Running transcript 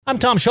I'm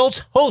Tom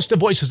Schultz, host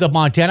of Voices of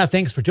Montana.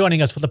 Thanks for joining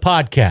us for the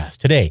podcast.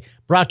 Today,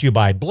 brought to you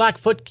by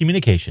Blackfoot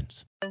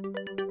Communications.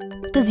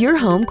 Does your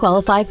home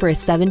qualify for a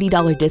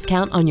 $70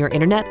 discount on your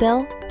internet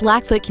bill?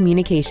 Blackfoot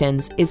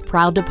Communications is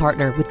proud to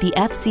partner with the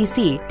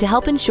FCC to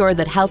help ensure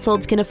that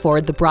households can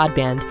afford the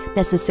broadband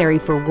necessary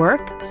for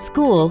work,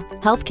 school,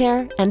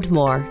 healthcare, and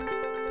more.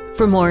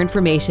 For more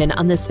information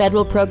on this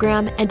federal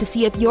program and to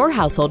see if your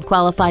household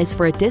qualifies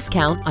for a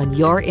discount on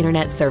your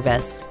internet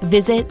service,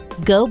 visit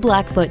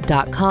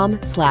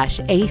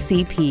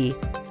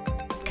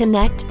goblackfoot.com/ACP.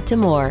 Connect to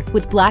more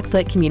with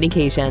Blackfoot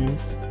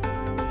Communications.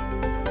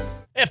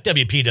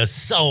 FWP does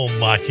so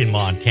much in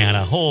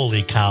Montana.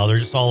 Holy cow, they're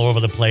just all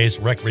over the place.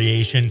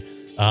 Recreation,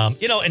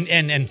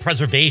 and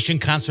preservation,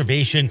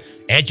 conservation,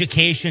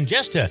 education,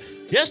 just a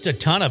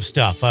ton of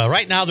stuff.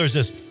 Right now, there's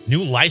this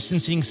new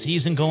licensing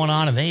season going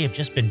on, and they have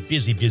just been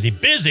busy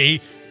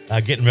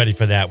getting ready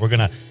for that. We're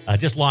going to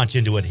just launch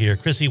into it here.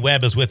 Chrissy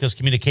Webb is with us,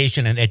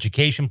 Communication and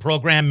Education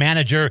Program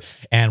Manager,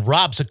 and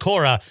Rob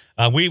Sikora.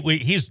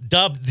 He's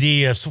dubbed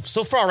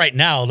so far right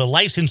now, the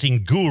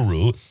licensing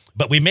guru,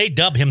 but we may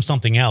dub him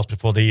something else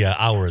before the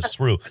hour is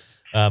through.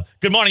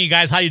 Good morning, you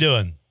guys. How you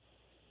doing?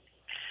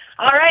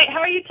 All right. How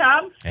are you,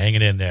 Tom?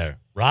 Hanging in there.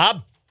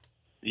 Rob?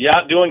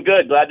 Yeah, doing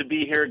good. Glad to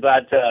be here.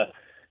 Glad to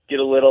get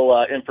a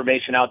little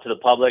information out to the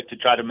public to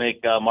try to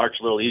make March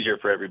a little easier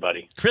for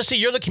everybody. Chrissy,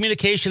 you're the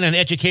Communication and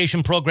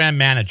Education Program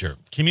Manager.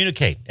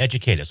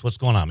 Educate us. What's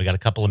going on? We got a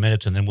couple of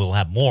minutes, and then we'll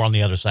have more on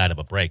the other side of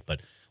a break.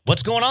 But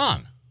what's going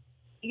on?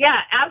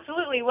 Yeah,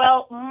 absolutely.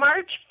 Well,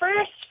 March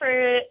 1st,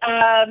 for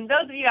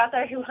those of you out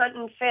there who hunt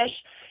and fish,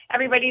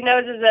 everybody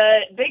knows is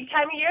a big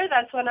time of year.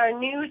 That's when our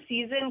new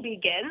season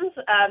begins.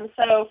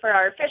 So for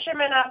our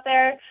fishermen out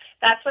there,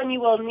 that's when you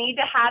will need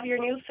to have your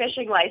new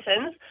fishing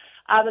license.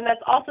 And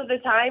that's also the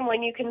time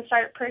when you can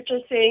start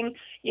purchasing,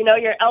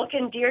 your elk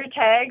and deer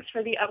tags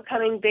for the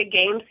upcoming big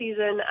game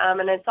season.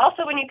 And it's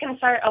also when you can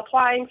start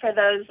applying for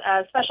those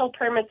special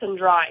permits and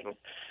drawings.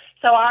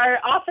 So our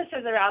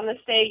offices around the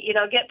state,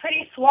 get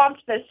pretty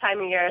swamped this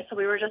time of year. So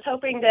we were just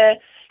hoping to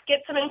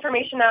get some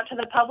information out to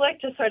the public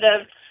to sort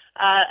of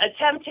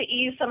attempt to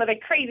ease some of the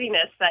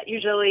craziness that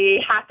usually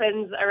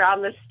happens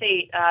around the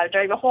state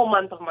during the whole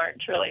month of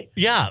March, really.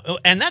 Yeah,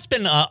 and that's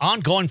been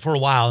ongoing for a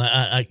while,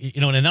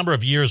 in a number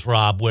of years,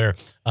 Rob, where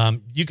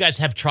you guys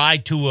have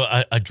tried to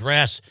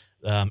address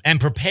and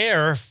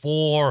prepare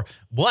for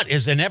what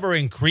is an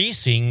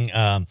ever-increasing,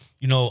 I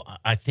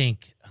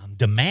think,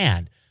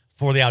 demand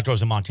for the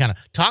outdoors in Montana.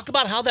 Talk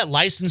about how that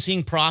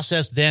licensing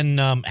process then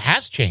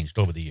has changed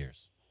over the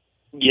years.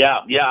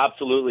 Yeah,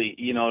 absolutely.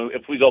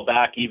 If we go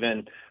back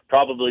even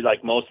probably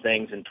like most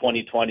things in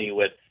 2020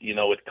 with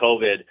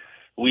COVID,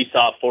 we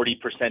saw a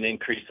 40%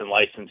 increase in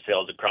license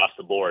sales across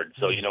the board.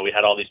 So, we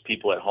had all these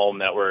people at home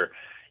that were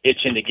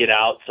itching to get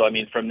out. So,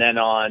 from then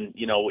on,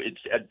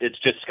 it's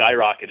just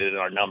skyrocketed in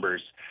our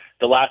numbers.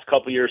 The last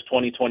couple of years,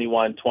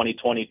 2021,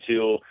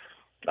 2022,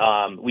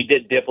 we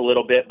did dip a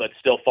little bit, but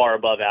still far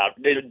above out.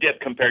 It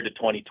dipped compared to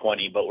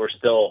 2020, but we're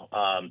still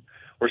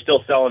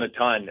selling a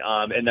ton.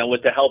 And then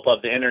with the help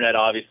of the internet,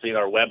 obviously, and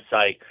our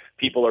website,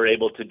 people are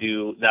able to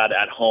do that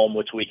at home,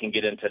 which we can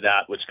get into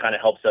that, which kind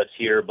of helps us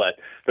here. But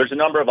there's a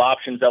number of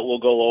options that we'll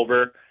go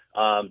over.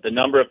 The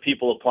number of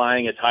people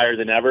applying is higher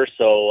than ever.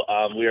 So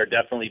we are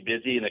definitely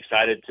busy and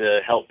excited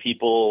to help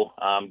people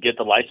get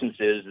the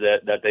licenses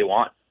that they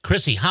want.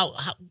 Chrissy, how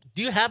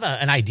do you have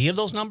an idea of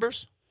those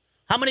numbers?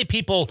 How many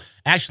people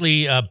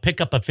actually pick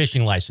up a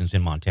fishing license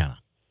in Montana?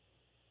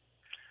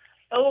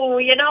 Oh,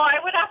 I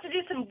would have to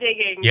do some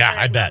digging. Yeah,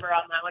 I bet. On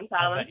that one,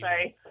 Tom. I'm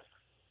sorry.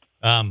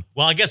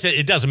 Well, I guess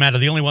it doesn't matter.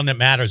 The only one that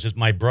matters is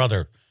my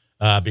brother,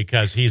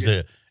 because he's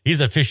a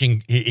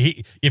fishing.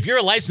 If you're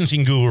a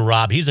licensing guru,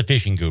 Rob, he's a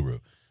fishing guru.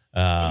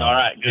 All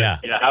right, good. Yeah,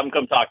 have him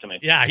come talk to me.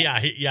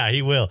 Yeah,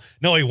 he will.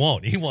 No, he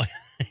won't. He won't.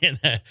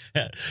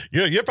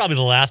 You're probably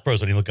the last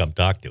person he'll come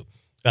talk to.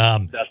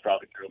 That's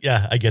probably true.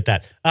 Yeah, I get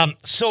that.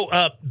 So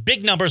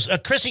big numbers.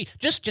 Chrissy,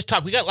 just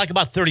talk. We got like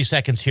about 30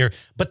 seconds here,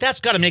 but that's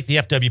got to make the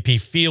FWP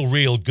feel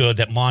real good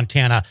that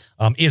Montana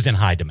is in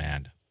high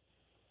demand.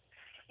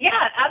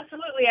 Yeah,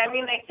 absolutely. I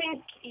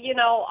think,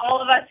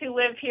 all of us who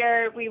live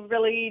here, we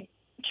really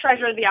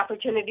treasure the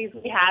opportunities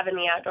we have in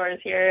the outdoors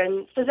here,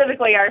 and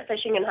specifically our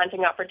fishing and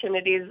hunting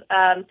opportunities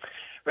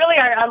really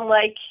are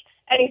unlike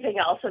anything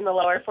else in the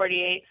lower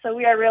 48. So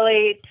we are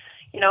really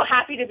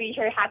happy to be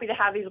here, happy to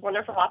have these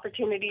wonderful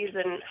opportunities,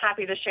 and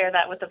happy to share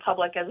that with the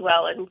public as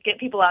well and get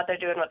people out there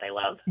doing what they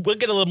love. We'll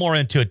get a little more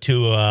into it,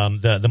 too.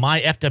 The My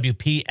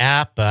FWP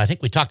app, I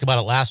think we talked about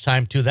it last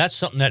time, too. That's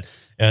something that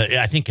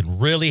I think can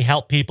really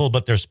help people,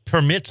 but there's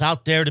permits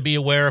out there to be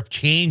aware of,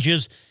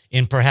 changes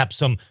in perhaps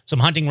some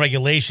hunting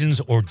regulations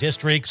or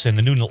districts, and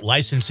the new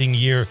licensing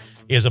year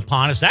is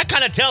upon us. That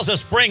kind of tells us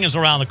spring is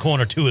around the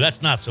corner, too.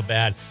 That's not so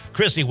bad.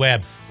 Chrissy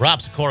Webb,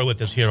 Rob Sikora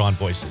with us here on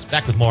Voices.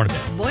 Back with more in a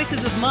bit.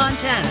 Voices of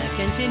Montana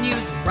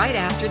continues right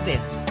after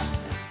this.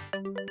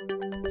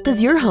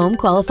 Does your home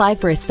qualify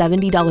for a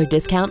 $70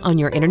 discount on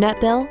your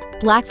internet bill?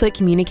 Blackfoot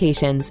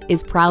Communications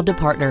is proud to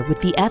partner with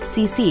the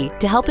FCC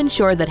to help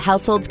ensure that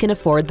households can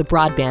afford the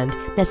broadband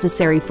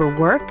necessary for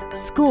work,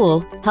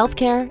 school,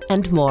 healthcare,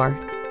 and more.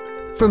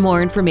 For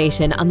more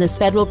information on this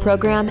federal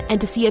program and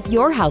to see if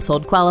your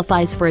household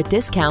qualifies for a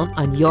discount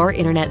on your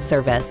internet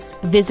service,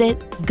 visit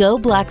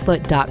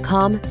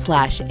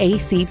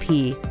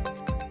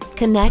goblackfoot.com/ACP.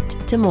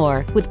 Connect to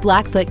more with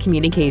Blackfoot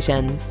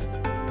Communications.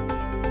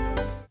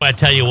 I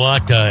tell you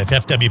what, if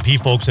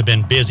FWP folks have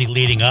been busy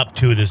leading up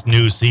to this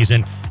new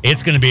season,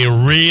 it's going to be a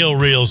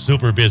real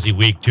super busy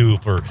week, too,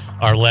 for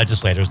our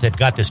legislators. They've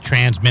got this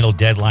transmittal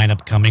deadline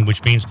upcoming,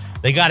 which means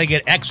they got to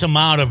get X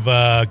amount of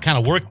kind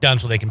of work done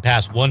so they can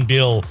pass one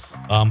bill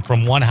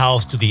from one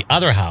house to the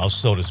other house,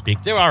 so to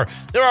speak. There are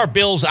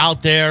bills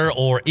out there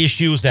or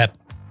issues that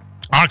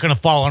aren't going to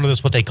fall under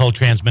this, what they call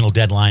transmittal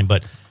deadline,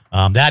 but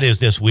that is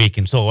this week.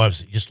 And so I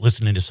was just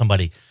listening to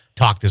somebody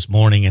talk this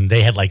morning, and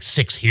they had like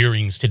 6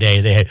 hearings today.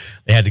 They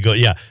had to go.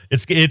 Yeah,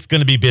 it's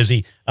going to be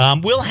busy.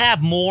 We'll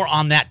have more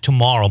on that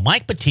tomorrow.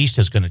 Mike Batista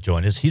is going to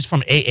join us. He's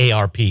from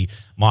AARP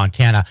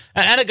Montana,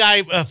 and a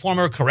guy, a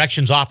former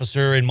corrections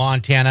officer in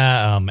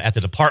Montana at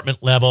the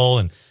department level,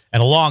 and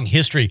a long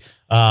history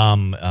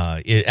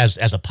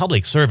as a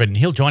public servant. And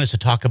he'll join us to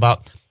talk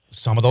about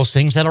some of those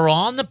things that are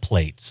on the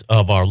plates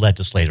of our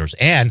legislators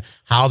and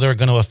how they're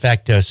going to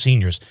affect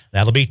seniors.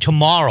 That'll be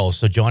tomorrow,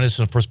 so join us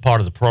in the first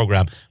part of the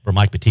program for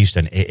Mike Batista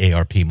and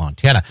AARP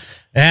Montana.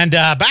 And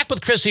back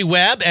with Chrissy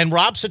Webb and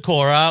Rob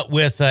Sikora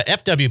with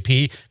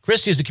FWP.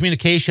 Chrissy is the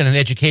Communication and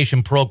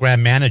Education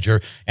Program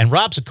Manager, and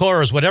Rob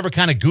Sikora is whatever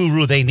kind of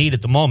guru they need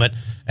at the moment,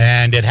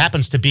 and it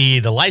happens to be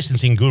the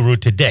licensing guru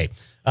today.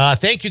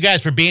 Thank you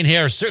guys for being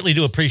here. Certainly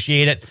do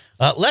appreciate it.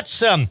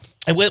 Let's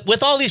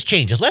with all these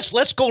changes,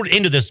 let's go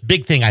into this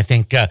big thing. I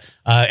think,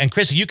 and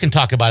Chrissy, you can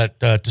talk about it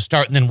to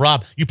start, and then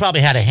Rob, you probably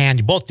had a hand.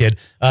 You both did.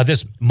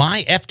 This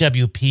My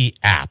FWP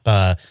app.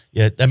 I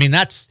mean,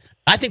 I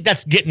think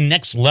that's getting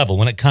next level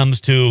when it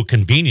comes to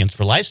convenience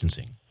for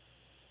licensing.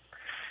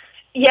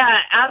 Yeah,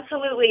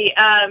 absolutely.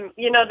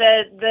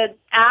 The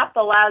app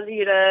allows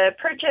you to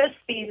purchase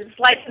these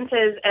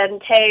licenses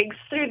and tags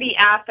through the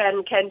app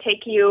and can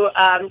take you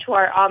to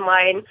our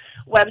online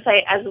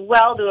website as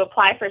well to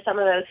apply for some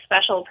of those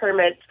special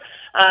permits.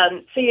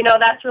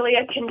 That's really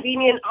a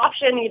convenient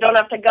option. You don't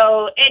have to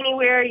go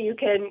anywhere. You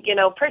can,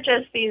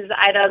 purchase these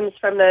items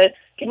from the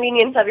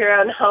convenience of your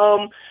own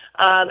home.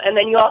 And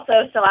then you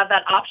also still have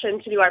that option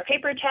to do our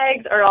paper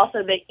tags or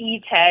also the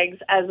e-tags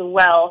as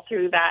well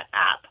through that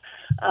app.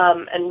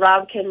 And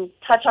Rob can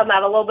touch on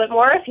that a little bit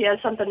more if he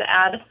has something to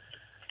add.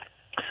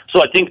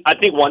 So I think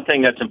one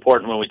thing that's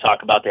important when we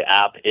talk about the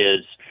app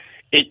is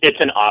it's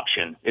an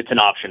option. It's an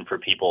option for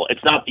people.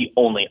 It's not the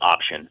only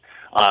option.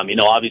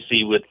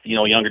 Obviously with,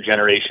 younger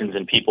generations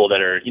and people that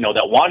are,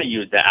 that want to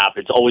use the app,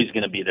 it's always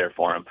going to be there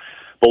for them.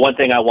 But one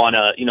thing I want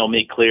to,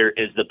 make clear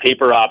is the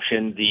paper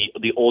option,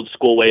 the old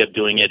school way of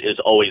doing it is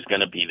always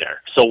going to be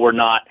there. So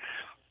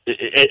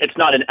it's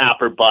not an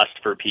app or bust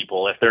for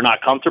people. If they're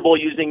not comfortable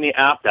using the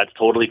app, that's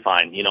totally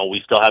fine.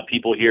 We still have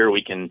people here.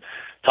 We can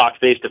talk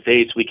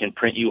face-to-face. We can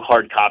print you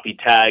hard copy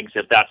tags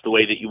if that's the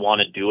way that you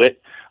want to do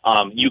it.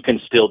 You can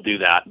still do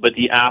that. But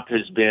the app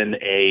has been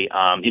it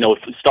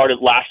started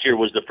last year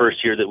was the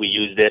first year that we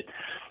used it.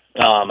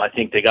 I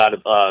think they got,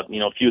 a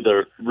few of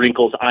the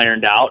wrinkles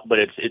ironed out, but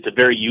it's a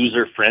very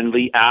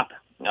user-friendly app.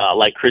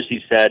 Like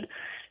Chrissy said,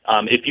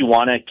 if you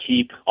want to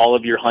keep all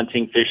of your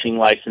hunting, fishing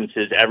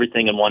licenses,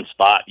 everything in one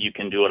spot, you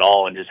can do it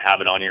all and just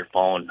have it on your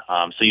phone,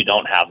 so you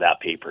don't have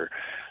that paper.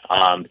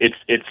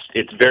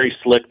 It's very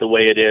slick the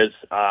way it is.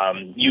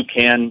 You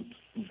can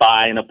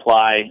buy and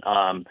apply.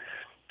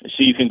 So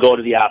you can go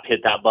to the app,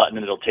 hit that button,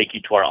 and it'll take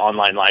you to our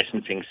online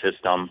licensing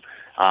system.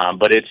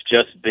 But it's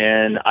just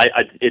been,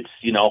 it's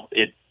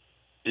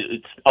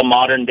a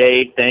modern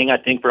day thing, I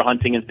think, for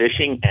hunting and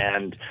fishing,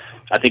 and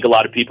I think a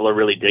lot of people are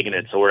really digging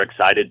it. So we're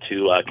excited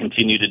to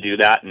continue to do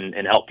that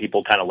and help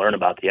people kind of learn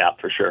about the app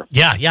for sure.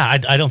 Yeah.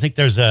 I don't think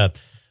there's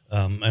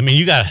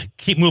you got to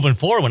keep moving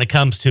forward when it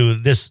comes to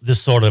this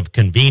sort of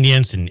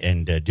convenience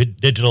and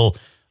digital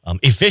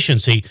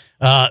efficiency.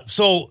 Apps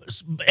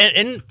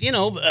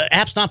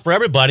not for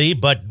everybody,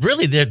 but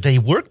really they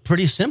work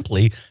pretty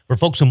simply for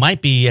folks who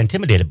might be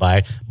intimidated by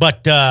it.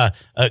 But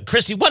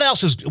Chrissy, what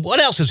else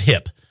is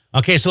hip?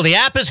 Okay, so the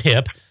app is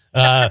hip.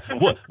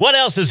 What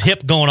else is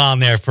hip going on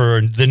there for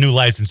the new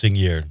licensing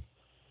year?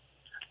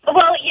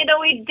 Well,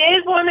 we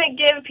did want to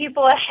give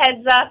people a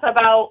heads up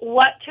about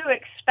what to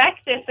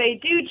expect if they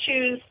do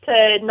choose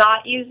to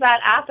not use that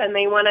app and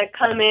they want to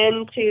come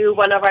into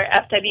one of our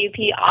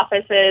FWP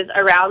offices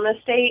around the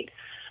state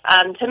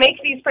to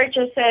make these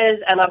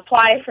purchases and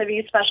apply for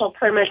these special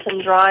permits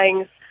and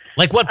drawings.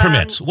 Like what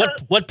permits?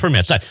 What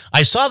permits?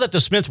 I saw that the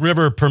Smith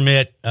River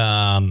permit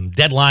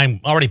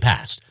deadline already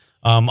passed.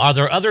 Are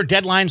there other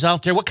deadlines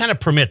out there? What kind of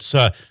permits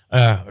are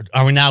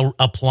we now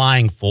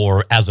applying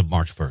for as of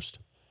March 1st?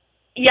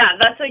 Yeah,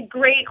 that's a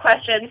great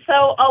question. So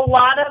a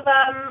lot of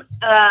them,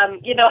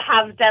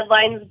 have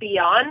deadlines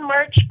beyond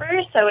March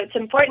 1st, so it's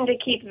important to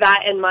keep that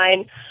in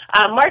mind.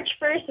 March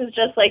 1st is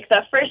just like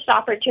the first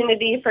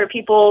opportunity for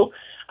people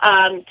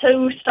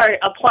to start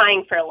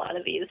applying for a lot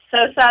of these. So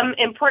some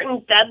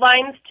important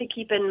deadlines to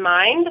keep in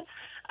mind.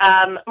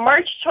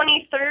 March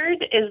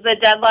 23rd is the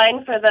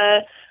deadline for the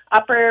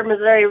Upper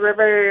Missouri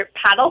River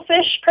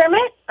paddlefish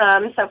permit.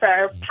 So for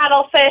our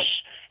paddlefish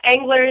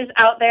anglers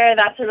out there,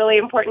 that's a really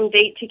important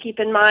date to keep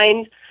in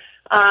mind.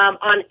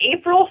 On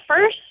April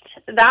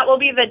 1st, that will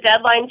be the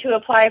deadline to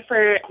apply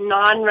for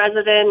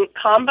non-resident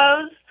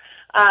combos,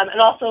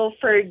 and also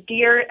for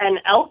deer and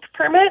elk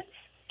permits.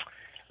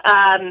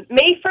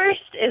 May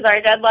 1st is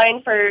our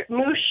deadline for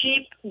moose,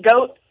 sheep,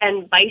 goat,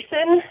 and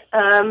bison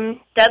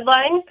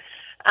deadline.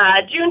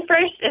 June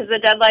 1st is the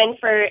deadline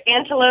for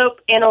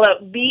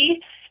antelope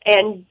B,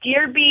 and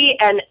deer B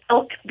and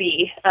elk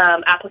B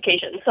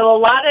applications. So a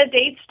lot of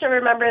dates to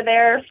remember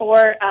there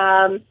for,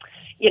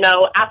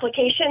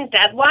 application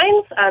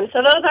deadlines.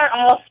 So those are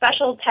all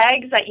special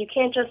tags that you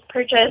can't just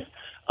purchase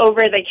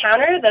over the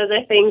counter. Those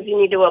are things you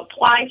need to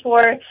apply for,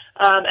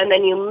 and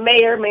then you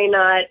may or may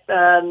not,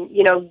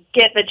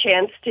 get the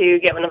chance to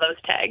get one of those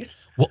tags.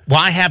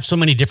 Why have so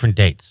many different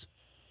dates?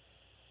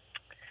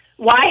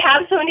 Why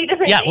have so many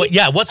different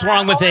dates? What's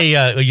wrong with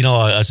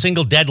a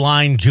single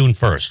deadline, June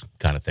 1st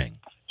kind of thing?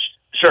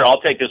 Sure,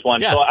 I'll take this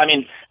one. Yeah. So,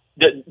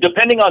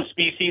 depending on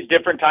species,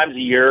 different times of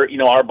year,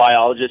 our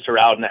biologists are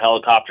out in the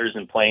helicopters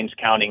and planes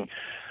counting,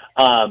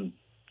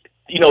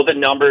 the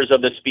numbers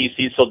of the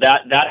species. So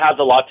that has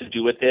a lot to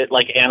do with it.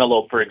 Like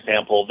antelope, for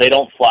example, they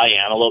don't fly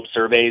antelope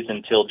surveys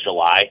until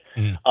July.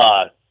 It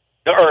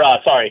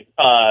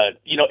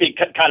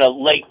kind of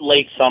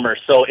late summer.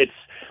 So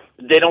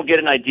they don't get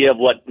an idea of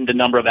what the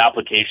number of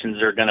applications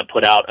they're going to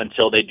put out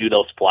until they do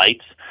those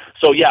flights.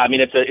 So yeah,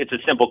 it's a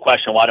simple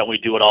question. Why don't we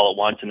do it all at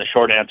once? And the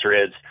short answer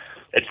is,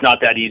 it's not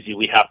that easy.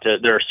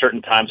 There are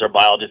certain times our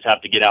biologists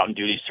have to get out and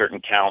do these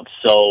certain counts.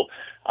 So,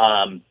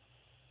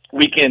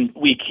 we can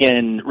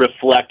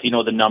reflect,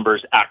 the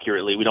numbers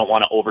accurately. We don't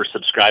want to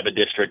oversubscribe a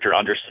district or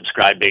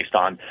undersubscribe based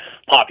on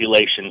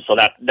population. So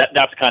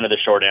that's kind of the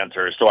short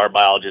answer. So our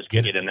biologists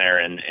can get in there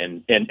and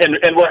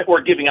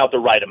we're giving out the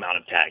right amount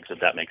of tags, if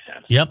that makes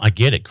sense. Yep, I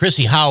get it.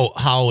 Chrissy,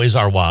 how is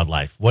our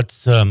wildlife?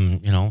 What's,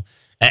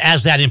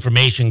 as that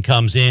information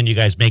comes in, you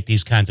guys make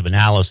these kinds of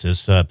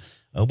analysis.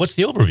 What's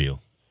the overview?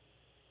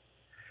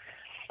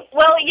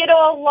 Well,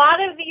 a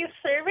lot of these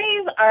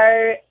surveys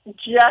are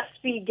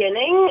just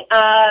beginning.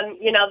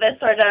 This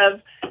sort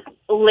of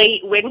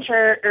late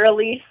winter,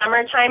 early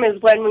summertime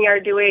is when we are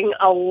doing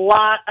a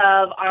lot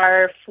of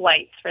our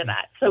flights for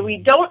that. So we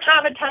don't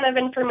have a ton of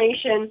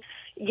information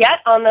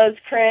yet on those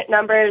current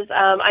numbers.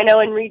 I know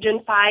in Region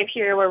 5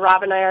 here, where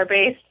Rob and I are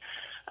based,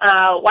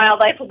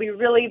 wildlife will be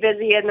really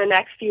busy in the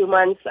next few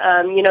months,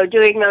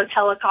 doing those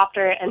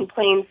helicopter and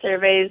plane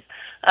surveys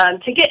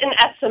to get an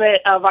estimate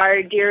of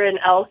our deer and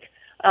elk,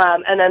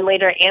 and then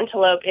later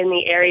antelope in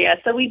the area.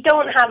 So we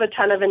don't have a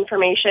ton of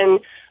information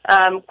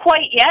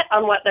quite yet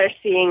on what they're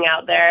seeing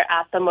out there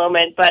at the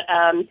moment, but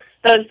a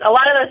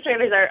lot of those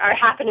surveys are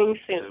happening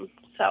soon.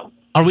 So,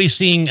 are we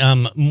seeing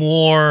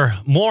more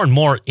and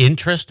more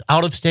interest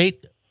out of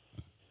state?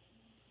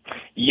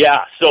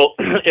 Yeah. So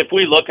if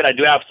we look at, I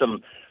do have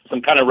some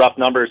kind of rough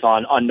numbers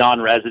on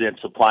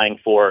non-residents applying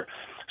for.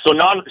 So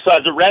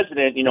as a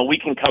resident, we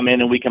can come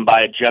in and we can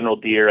buy a general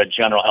deer, a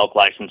general elk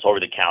license over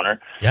the counter.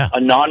 Yeah. A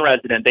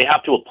non-resident, they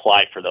have to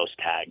apply for those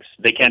tags.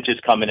 They can't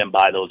just come in and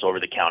buy those over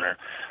the counter.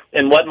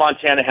 And what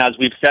Montana has,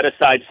 we've set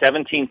aside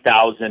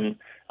 17,000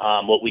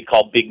 what we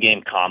call big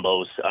game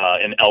combos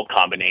and elk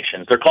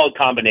combinations. They're called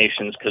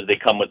combinations because they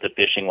come with the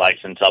fishing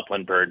license,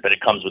 upland bird, but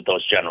it comes with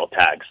those general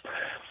tags.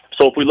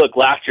 So if we look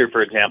last year,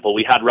 for example,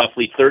 we had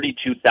roughly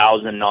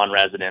 32,000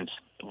 non-residents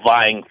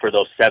vying for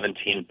those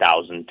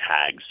 17,000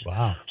 tags.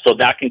 Wow. So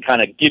that can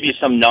kind of give you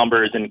some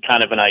numbers and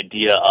kind of an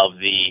idea of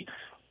the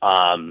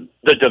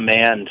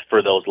demand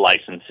for those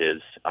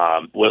licenses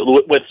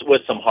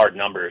with some hard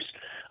numbers.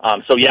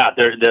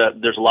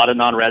 There's a lot of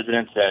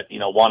non-residents that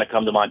want to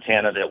come to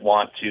Montana, that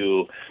want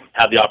to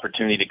have the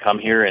opportunity to come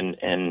here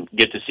and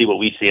get to see what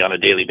we see on a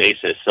daily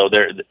basis. So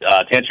to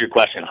answer your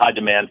question, high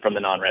demand from the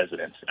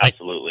non-residents,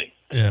 absolutely.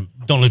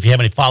 Don't know if you have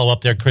any follow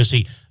up there,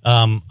 Chrissy.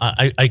 I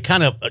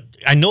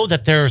know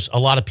that there's a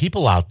lot of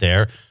people out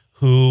there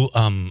who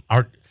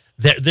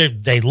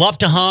they love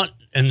to hunt,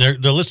 and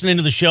they're listening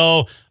to the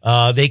show.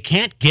 They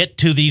can't get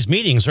to these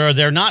meetings, or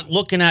they're not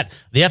looking at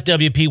the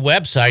FWP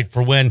website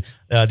for when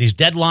these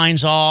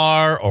deadlines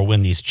are or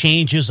when these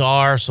changes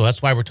are. So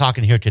that's why we're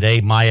talking here today.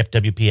 My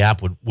FWP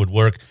app would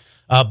work.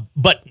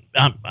 But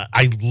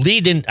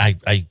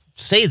I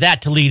say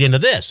that to lead into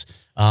this.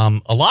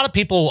 A lot of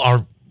people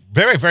are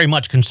very, very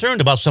much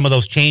concerned about some of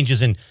those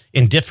changes in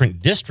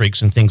different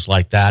districts and things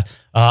like that.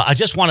 I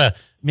just want to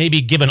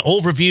maybe give an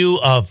overview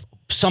of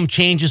some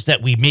changes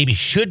that we maybe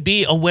should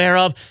be aware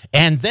of,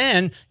 and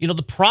then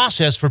the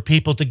process for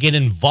people to get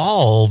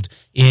involved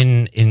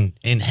in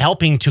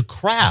helping to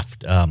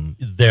craft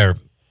their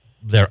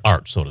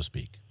art, so to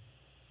speak.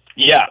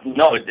 Yeah,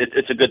 no,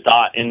 it's a good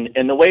thought,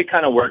 and the way it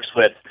kind of works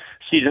with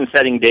season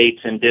setting dates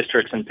and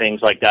districts and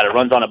things like that, it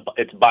runs on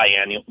it's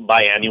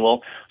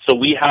biannual. So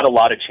we had a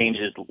lot of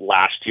changes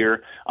last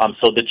year.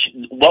 So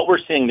what we're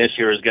seeing this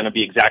year is going to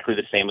be exactly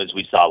the same as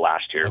we saw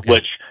last year, Okay.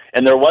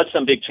 and there was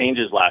some big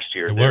changes last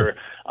year.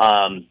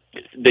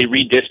 They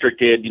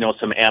redistricted,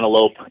 some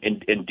antelope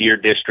and deer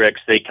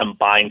districts. They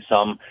combined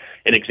some.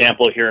 An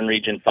example here in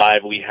Region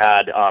 5, we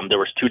had, there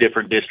was 2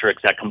 different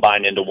districts that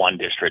combined into one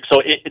district. So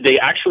they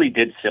actually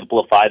did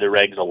simplify the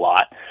regs a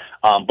lot.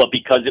 But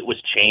because it was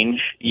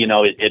change,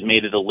 it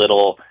made it a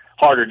little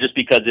harder just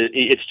because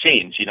it's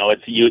change.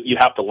 It's you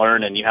have to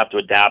learn and you have to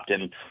adapt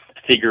and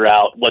figure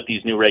out what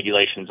these new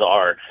regulations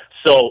are.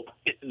 So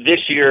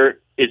this year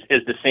is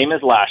the same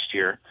as last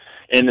year.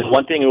 And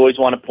one thing I always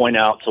want to point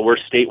out, so we're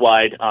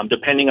statewide,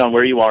 depending on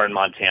where you are in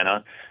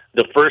Montana,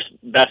 the first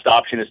best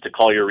option is to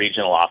call your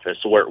regional office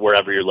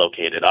wherever you're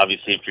located.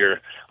 Obviously, if you're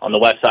on the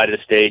west side of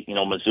the state,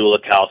 Missoula,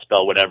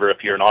 Kalispell, whatever,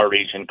 if you're in our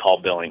region, call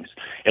Billings,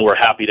 and we're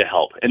happy to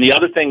help. And the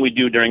other thing we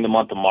do during the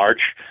month of March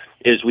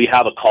is we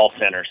have a call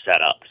center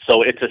set up.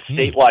 So it's a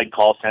statewide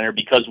call center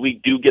because we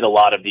do get a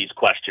lot of these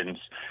questions,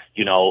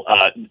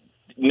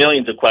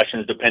 millions of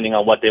questions depending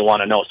on what they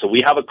want to know. So we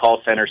have a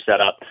call center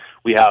set up.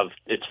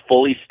 It's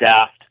fully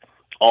staffed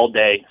all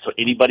day, so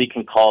anybody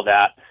can call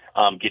that.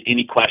 Get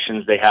any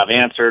questions they have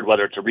answered,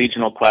 whether it's a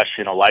regional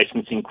question, a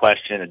licensing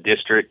question, a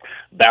district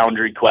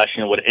boundary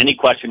question, any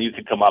question you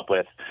could come up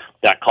with.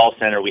 That call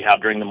center we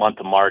have during the month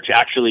of March,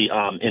 actually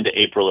into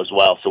April as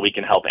well, so we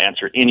can help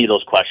answer any of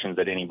those questions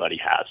that anybody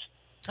has.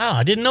 Oh,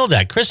 I didn't know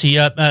that. Chrissy,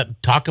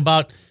 talk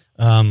about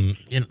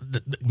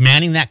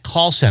manning that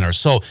call center.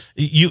 So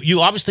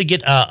you obviously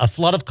get a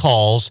flood of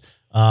calls,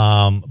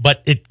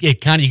 but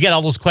it kind of, you get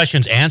all those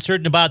questions answered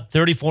in about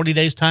 30, 40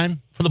 days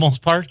time for the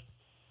most part?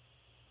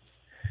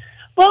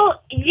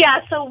 Well, yeah,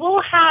 so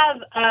we'll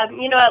have,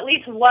 at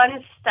least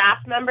one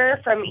staff member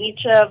from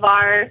each of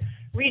our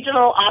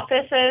regional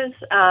offices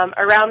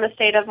around the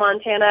state of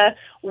Montana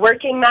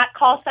working that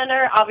call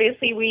center.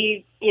 Obviously,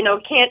 we,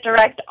 can't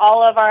direct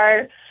all of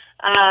our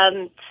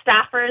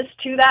staffers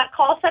to that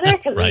call center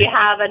because Right. we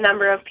have a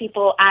number of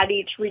people at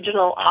each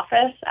regional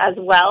office as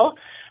well.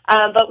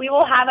 But we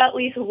will have at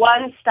least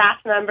one staff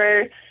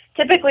member,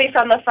 typically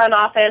from the front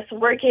office,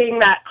 working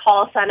that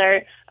call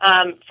center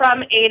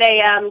from 8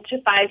 a.m.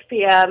 to 5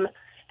 p.m.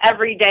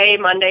 every day,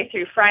 Monday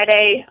through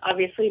Friday,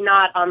 obviously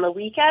not on the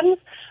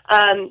weekends.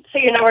 So,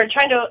 we're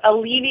trying to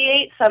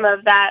alleviate some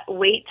of that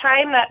wait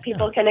time that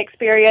people can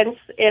experience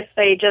if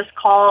they just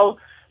call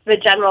the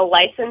general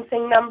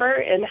licensing number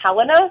in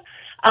Helena.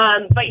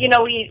 But,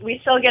 we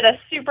still get a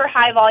super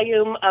high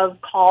volume of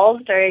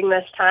calls during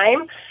this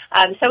time.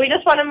 So we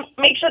just want to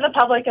make sure the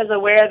public is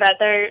aware that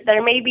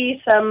there may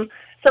be some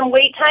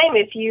wait time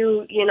if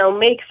you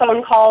make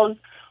phone calls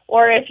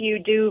or if you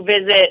do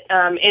visit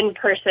in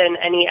person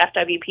any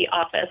FWP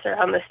office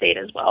around the state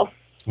as well.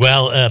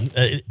 Well,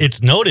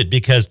 it's noted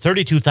because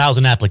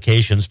 32,000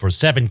 applications for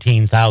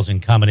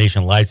 17,000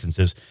 combination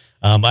licenses.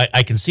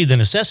 I can see the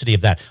necessity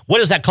of that.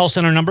 What is that call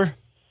center number?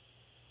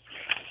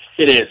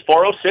 It is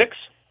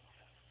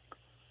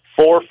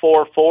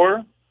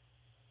 406-444-2950.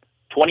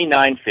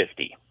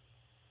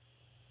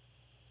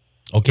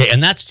 Okay,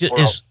 and that's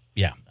just,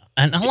 yeah.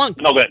 And how long?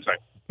 No, go ahead, sorry.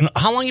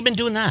 How long you been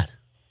doing that?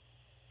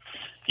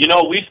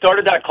 We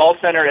started that call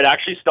center. It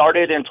actually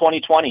started in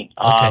 2020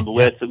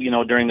 with,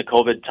 during the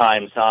COVID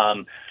times.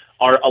 A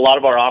lot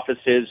of our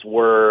offices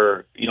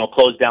were,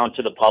 closed down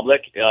to the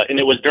public. And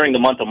it was during the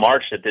month of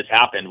March that this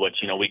happened, which,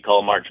 we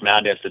call March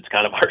Madness. It's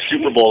kind of our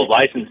Super Bowl of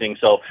licensing.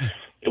 So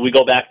if we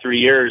go back 3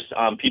 years,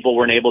 people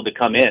weren't able to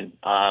come in.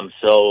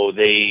 So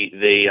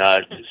they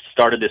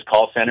started this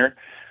call center.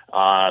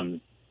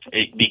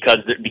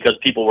 Because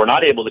people were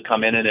not able to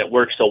come in and it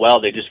worked so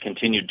well, they just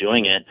continued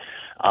doing it.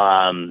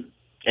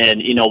 And,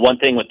 one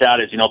thing with that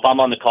is, if I'm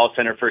on the call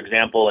center, for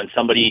example, and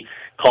somebody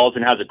calls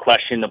and has a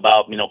question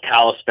about,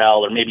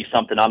 Kalispell or maybe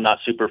something I'm not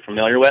super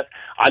familiar with,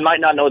 I might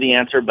not know the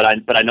answer, but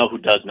I know who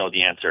does know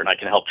the answer, and I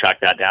can help track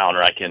that down,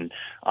 or I can,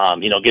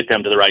 get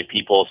them to the right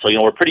people. So,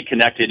 we're pretty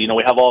connected.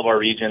 We have all of our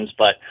regions,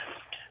 but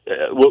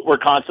we're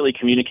constantly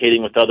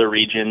communicating with other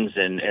regions,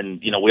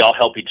 and we all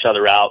help each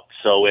other out.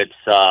 So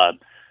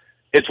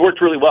it's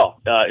worked really well.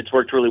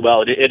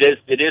 It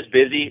is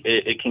busy.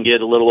 It can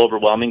get a little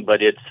overwhelming,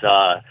 but it's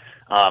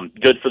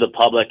good for the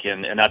public,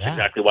 and that's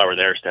exactly why we're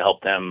there, is to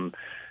help them.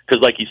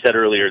 Because, like you said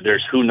earlier,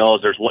 who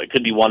knows? It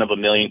could be one of a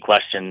million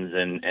questions,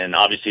 and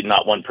obviously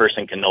not one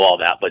person can know all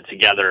that. But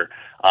together,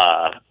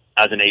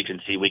 as an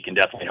agency, we can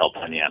definitely help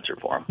find the answer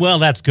for them. Well,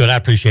 that's good. I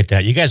appreciate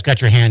that. You guys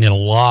got your hand in a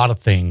lot of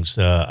things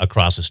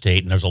across the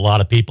state, and there's a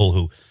lot of people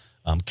who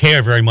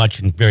care very much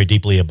and very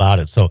deeply about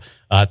it. So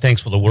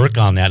thanks for the work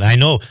on that. And I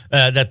know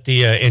that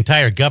the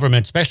entire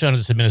government, especially under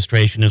this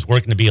administration, is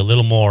working to be a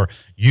little more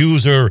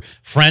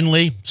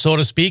user-friendly, so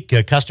to speak,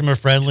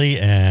 customer-friendly,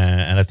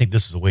 and I think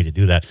this is a way to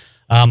do that.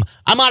 I'm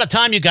out of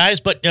time, you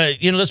guys, but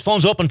this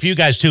phone's open for you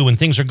guys, too, when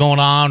things are going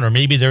on, or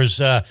maybe there's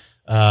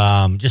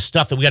just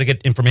stuff that we got to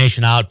get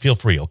information out. Feel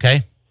free,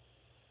 okay?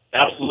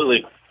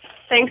 Absolutely.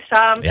 Thanks,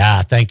 Tom.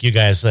 Yeah, thank you,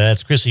 guys.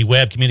 That's Chrissy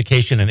Webb,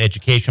 Communication and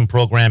Education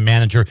Program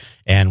Manager,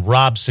 and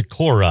Rob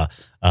Sikora.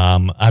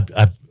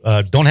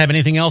 don't have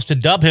anything else to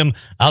dub him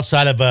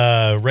outside of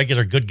a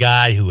regular good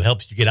guy who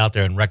helps you get out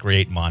there and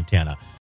recreate in Montana.